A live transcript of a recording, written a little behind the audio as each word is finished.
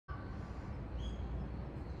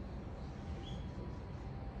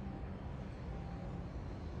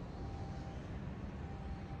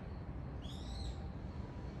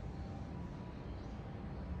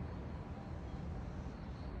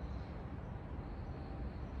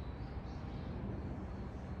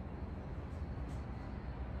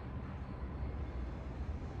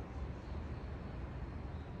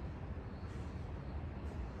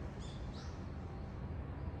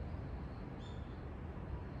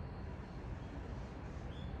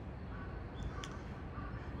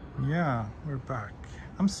Yeah, we're back.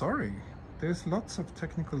 I'm sorry. There's lots of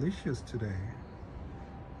technical issues today.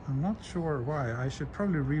 I'm not sure why. I should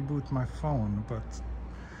probably reboot my phone, but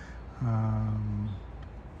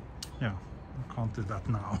yeah, I can't do that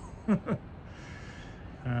now.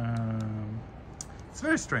 It's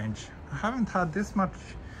very strange. I haven't had this much,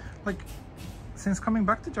 like, since coming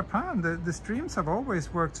back to Japan, the streams have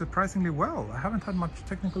always worked surprisingly well. I haven't had much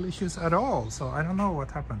technical issues at all, so I don't know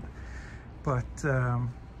what happened. But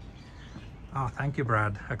thank you,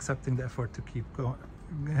 Brad, accepting the effort to keep going.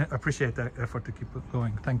 Appreciate the effort to keep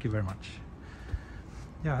going. Thank you very much.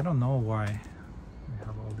 Yeah, I don't know why we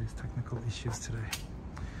have all these technical issues today.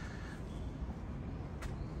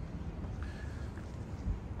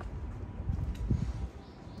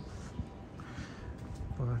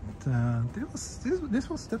 But this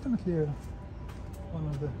was definitely one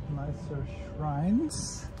of the nicer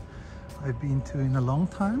shrines I've been to in a long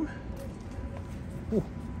time. Oh,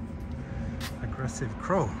 aggressive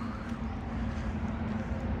crow.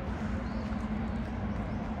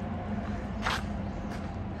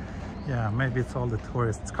 Yeah, maybe it's all the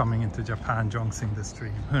tourists coming into Japan jongsing the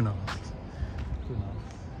stream. Who knows? Who knows?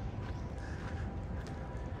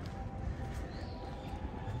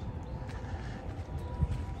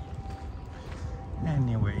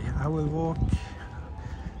 Anyway, I will walk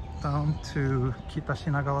down to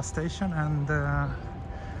Shinagawa station and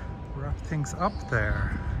wrap things up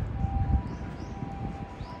there.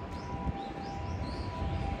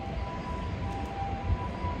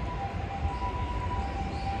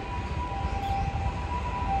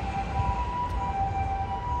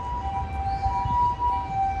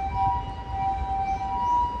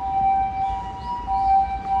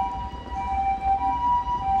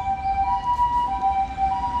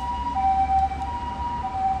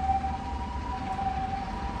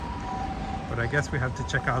 But I guess we have to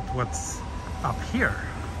check out what's up here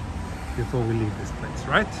before we leave this place,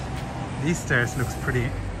 right? These stairs looks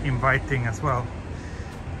pretty inviting as well.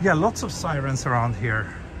 Yeah, lots of sirens around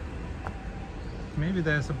here. Maybe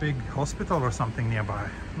there's a big hospital or something nearby.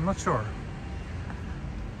 I'm not sure.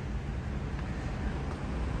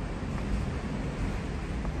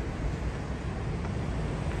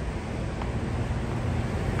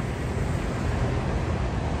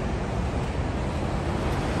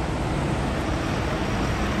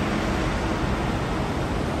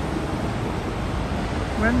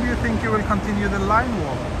 When do you think you will continue the line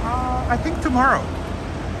walk? I think tomorrow.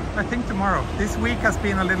 I think tomorrow. This week has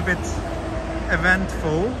been a little bit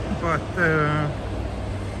eventful, but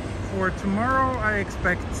for tomorrow I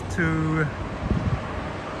expect to,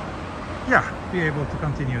 be able to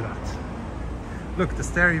continue that. Look, the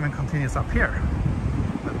stair even continues up here.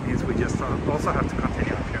 That means we just also have to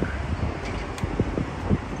continue up here.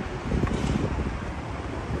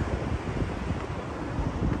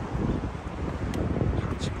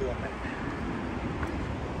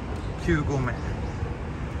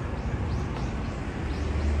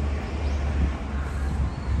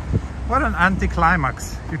 What an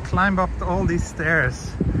anticlimax. You climb up all these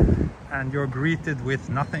stairs and you're greeted with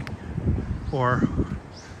nothing. Or,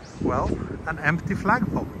 well, an empty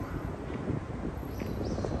flagpole.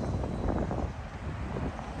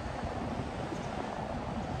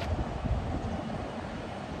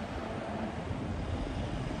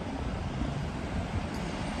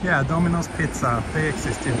 Yeah, Domino's Pizza, they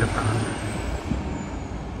exist in Japan.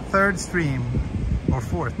 Third stream, or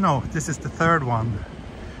fourth, no, this is the third one.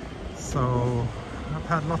 So, I've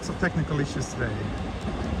had lots of technical issues today.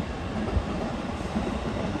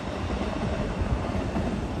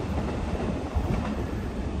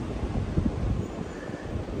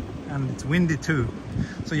 And it's windy too.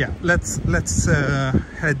 So yeah, let's head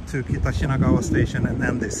to Shinagawa station and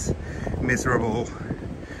end this miserable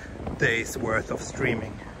day's worth of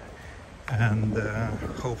streaming. And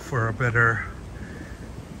hope for a better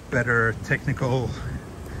technical,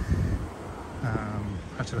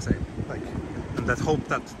 how should I say, like, and let's hope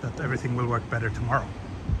that everything will work better tomorrow.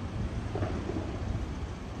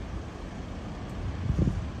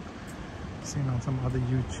 I've seen on some other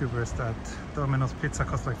YouTubers that Domino's Pizza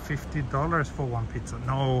costs like $50 for one pizza.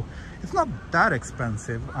 No, it's not that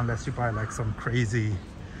expensive unless you buy like some crazy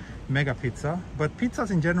mega pizza, but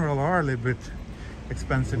pizzas in general are a little bit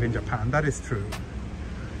expensive in Japan. That is true.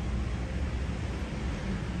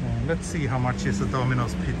 Let's see how much is a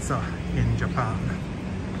Domino's pizza in Japan.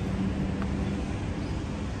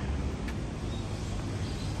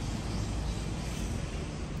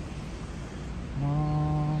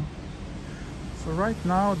 So right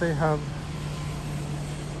now they have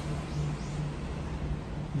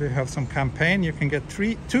some campaign. You can get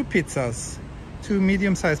two pizzas 2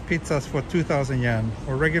 medium-sized pizzas for 2,000 yen,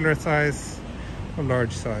 or regular size or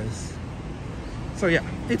large size. So yeah,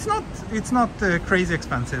 it's not crazy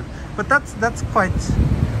expensive, but that's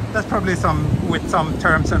probably with some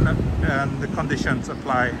terms and the conditions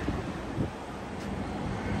apply.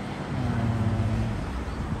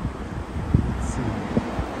 Let's see.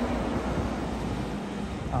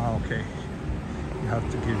 Okay, you have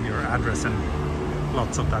to give your address and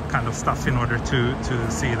lots of that kind of stuff in order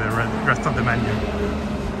to see the rest of the menu.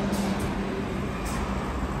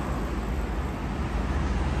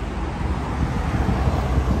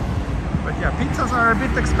 But yeah, pizzas are a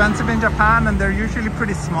bit expensive in Japan, and they're usually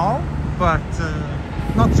pretty small, but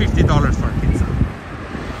not $50 for a pizza.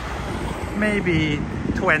 Maybe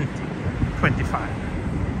 20, 25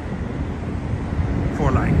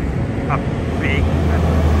 for like a big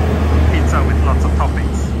pizza with lots of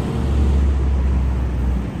toppings.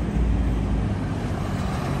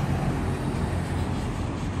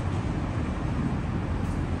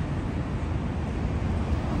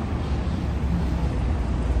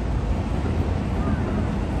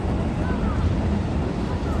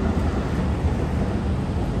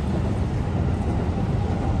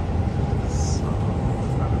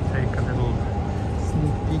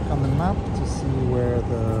 On the map to see where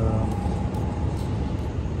the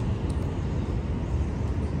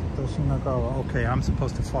Shinagawa. Okay, I'm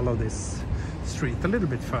supposed to follow this street a little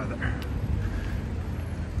bit further.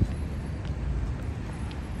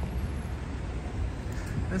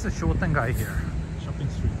 There's a Shotengai here, shopping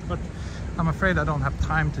street, but I'm afraid I don't have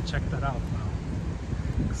time to check that out now.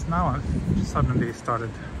 Because now I've suddenly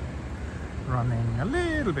started running a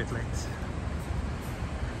little bit late.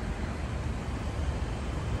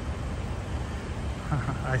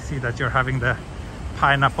 I see that you're having the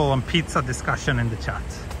pineapple on pizza discussion in the chat.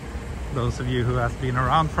 Those of you who have been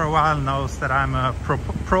around for a while knows that I'm a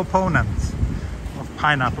proponent of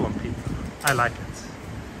pineapple on pizza. I like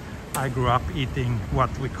it. I grew up eating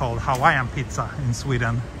what we call Hawaiian pizza in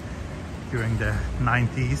Sweden during the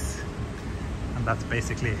 90s. And that's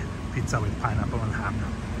basically pizza with pineapple and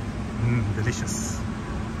ham. Delicious.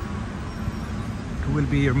 Who will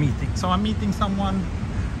be your meeting? So I'm meeting someone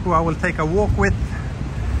who I will take a walk with,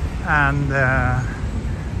 and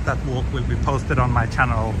that walk will be posted on my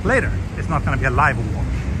channel later. It's not going to be a live walk,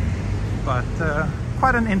 but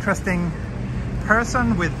quite an interesting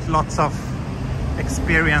person with lots of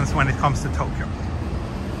experience when it comes to Tokyo.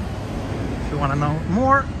 If you want to know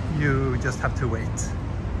more, you just have to wait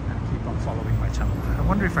and keep on following my channel. I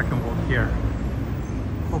wonder if I can walk here.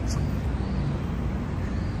 Hope so.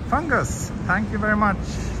 Fungus, thank you very much.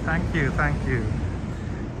 Thank you, thank you.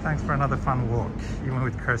 Thanks for another fun walk, even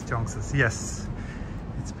with cursed Jonxes. Yes,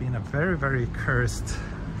 it's been a very, very cursed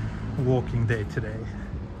walking day today.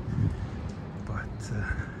 But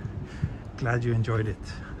glad you enjoyed it.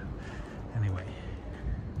 Anyway.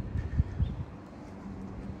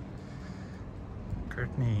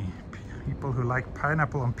 Courtney, people who like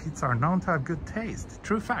pineapple on pizza are known to have good taste.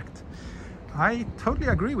 True fact. I totally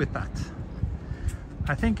agree with that.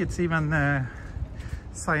 I think it's even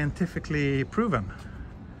scientifically proven.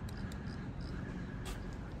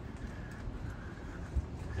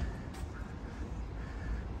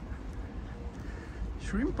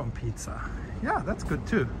 Shrimp on pizza. Yeah, that's good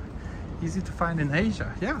too. Easy to find in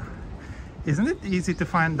Asia. Yeah. Isn't it easy to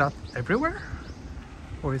find that everywhere?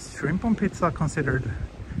 Or is shrimp on pizza considered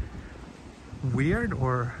weird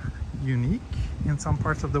or unique in some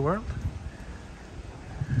parts of the world?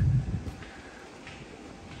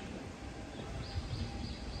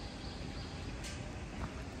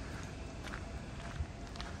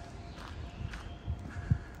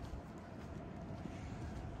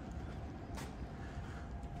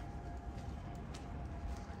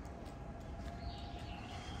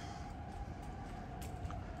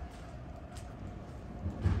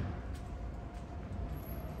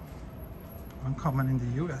 Uncommon in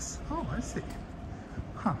the US. Oh, I see.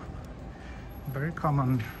 Huh. Very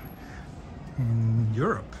common in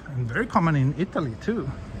Europe and very common in Italy too.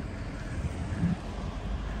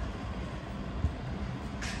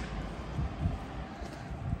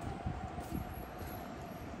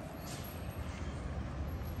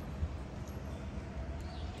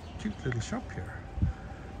 Cute little shop here.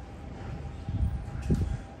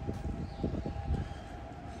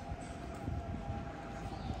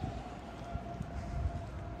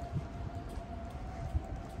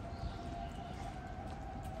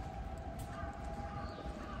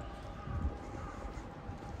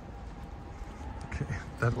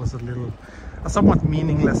 That was a somewhat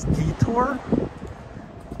meaningless detour,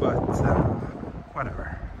 but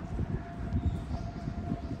whatever.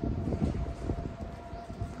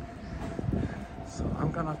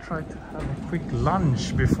 I'm gonna try to have a quick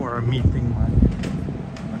lunch before meeting my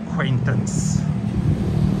acquaintance.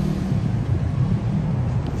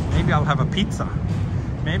 Maybe I'll have a pizza.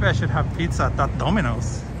 Maybe I should have pizza at that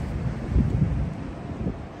Domino's.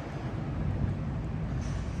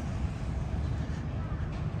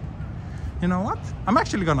 You know what? I'm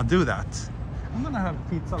actually gonna do that. I'm gonna have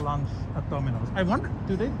pizza lunch at Domino's. I wonder,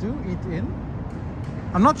 do they do eat in?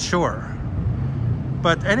 I'm not sure.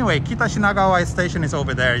 But anyway, Kita Shinagawa station is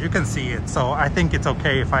over there. You can see it. So I think it's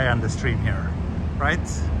okay if I end the stream here, right?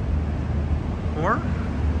 Or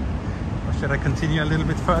should I continue a little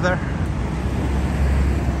bit further?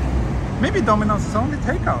 Maybe Domino's is only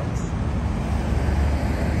takeout.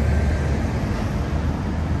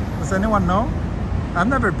 Does anyone know? I've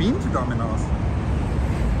never been to Domino's.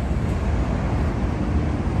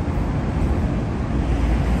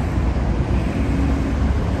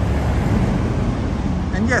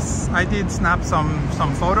 And yes, I did snap some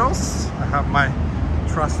photos. I have my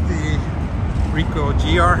trusty Ricoh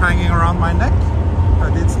GR hanging around my neck.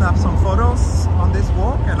 I did snap some photos on this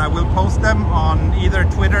walk, and I will post them on either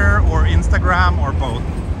Twitter or Instagram or both.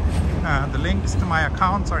 The links to my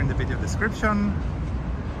accounts are in the video description.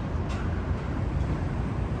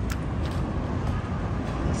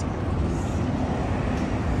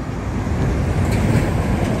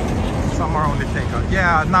 Some are only takeout.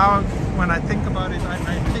 Yeah, now when I think about it, I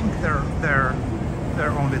think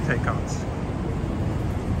they're only takeouts.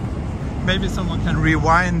 Maybe someone can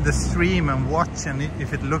rewind the stream and watch, and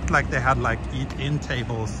if it looked like they had like eat-in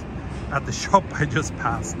tables at the shop I just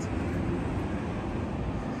passed.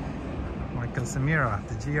 Michael Samira,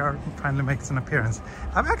 the GR finally makes an appearance.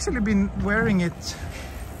 I've actually been wearing it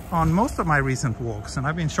on most of my recent walks, and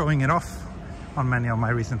I've been showing it off on many of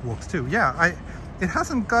my recent walks too. Yeah, it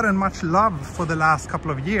hasn't gotten much love for the last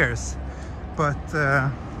couple of years, but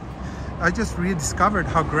I just rediscovered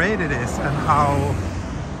how great it is, and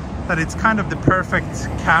that it's kind of the perfect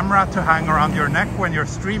camera to hang around your neck when you're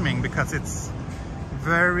streaming, because it's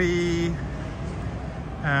very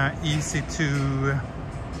easy to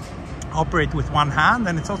operate with one hand,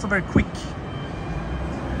 and it's also very quick.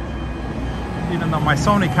 Even though my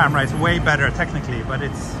Sony camera is way better technically, but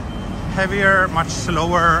it's heavier, much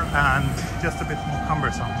slower, and just a bit more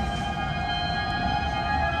cumbersome.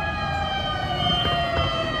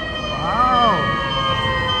 Wow!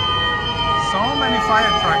 So many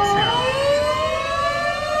fire trucks here.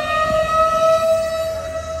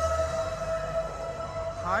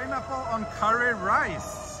 Pineapple on curry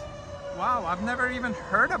rice. Wow, I've never even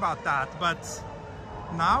heard about that, but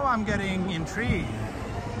now I'm getting intrigued.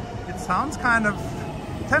 It sounds kind of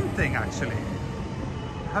tempting, actually.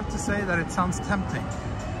 I have to say that it sounds tempting.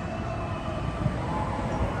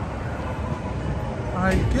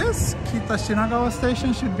 I guess Kita Shinagawa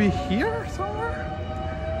station should be here somewhere.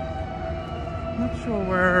 Not sure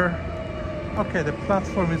where. Okay, the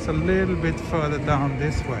platform is a little bit further down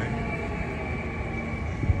this way.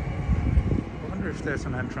 I wonder if there's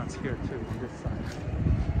an entrance here too on this side.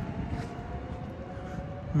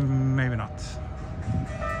 Maybe not.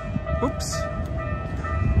 Oops.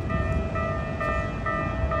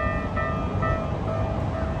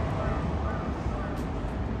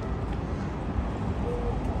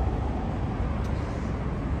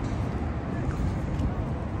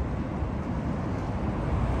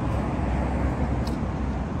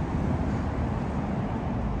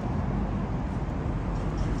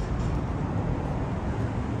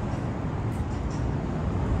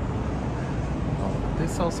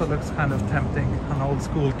 This also looks kind of tempting, an old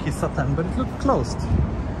school Kisaten, but it looked closed.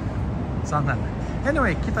 Zanen.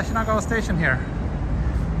 Anyway, Kita Shinagawa station here.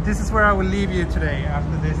 This is where I will leave you today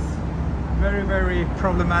after this very, very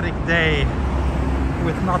problematic day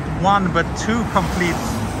with not one but two complete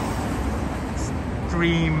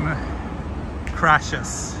stream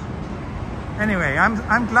crashes. Anyway,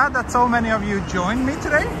 I'm glad that so many of you joined me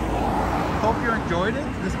today. Hope you enjoyed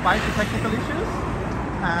it despite the technical issues.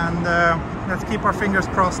 And let's keep our fingers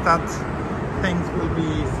crossed that things will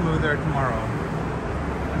be smoother tomorrow.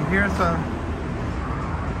 And here's a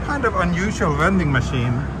kind of unusual vending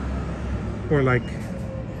machine, or like,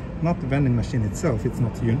 not the vending machine itself, it's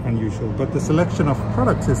not unusual, but the selection of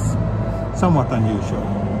products is somewhat unusual.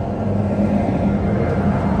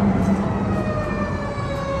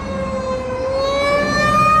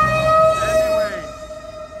 Anyway,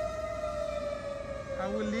 I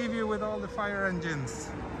will leave you with all the fire engines.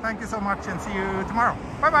 Thank you so much and see you tomorrow.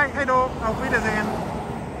 Bye bye, hej då, auf Wiedersehen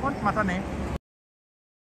und mata ne.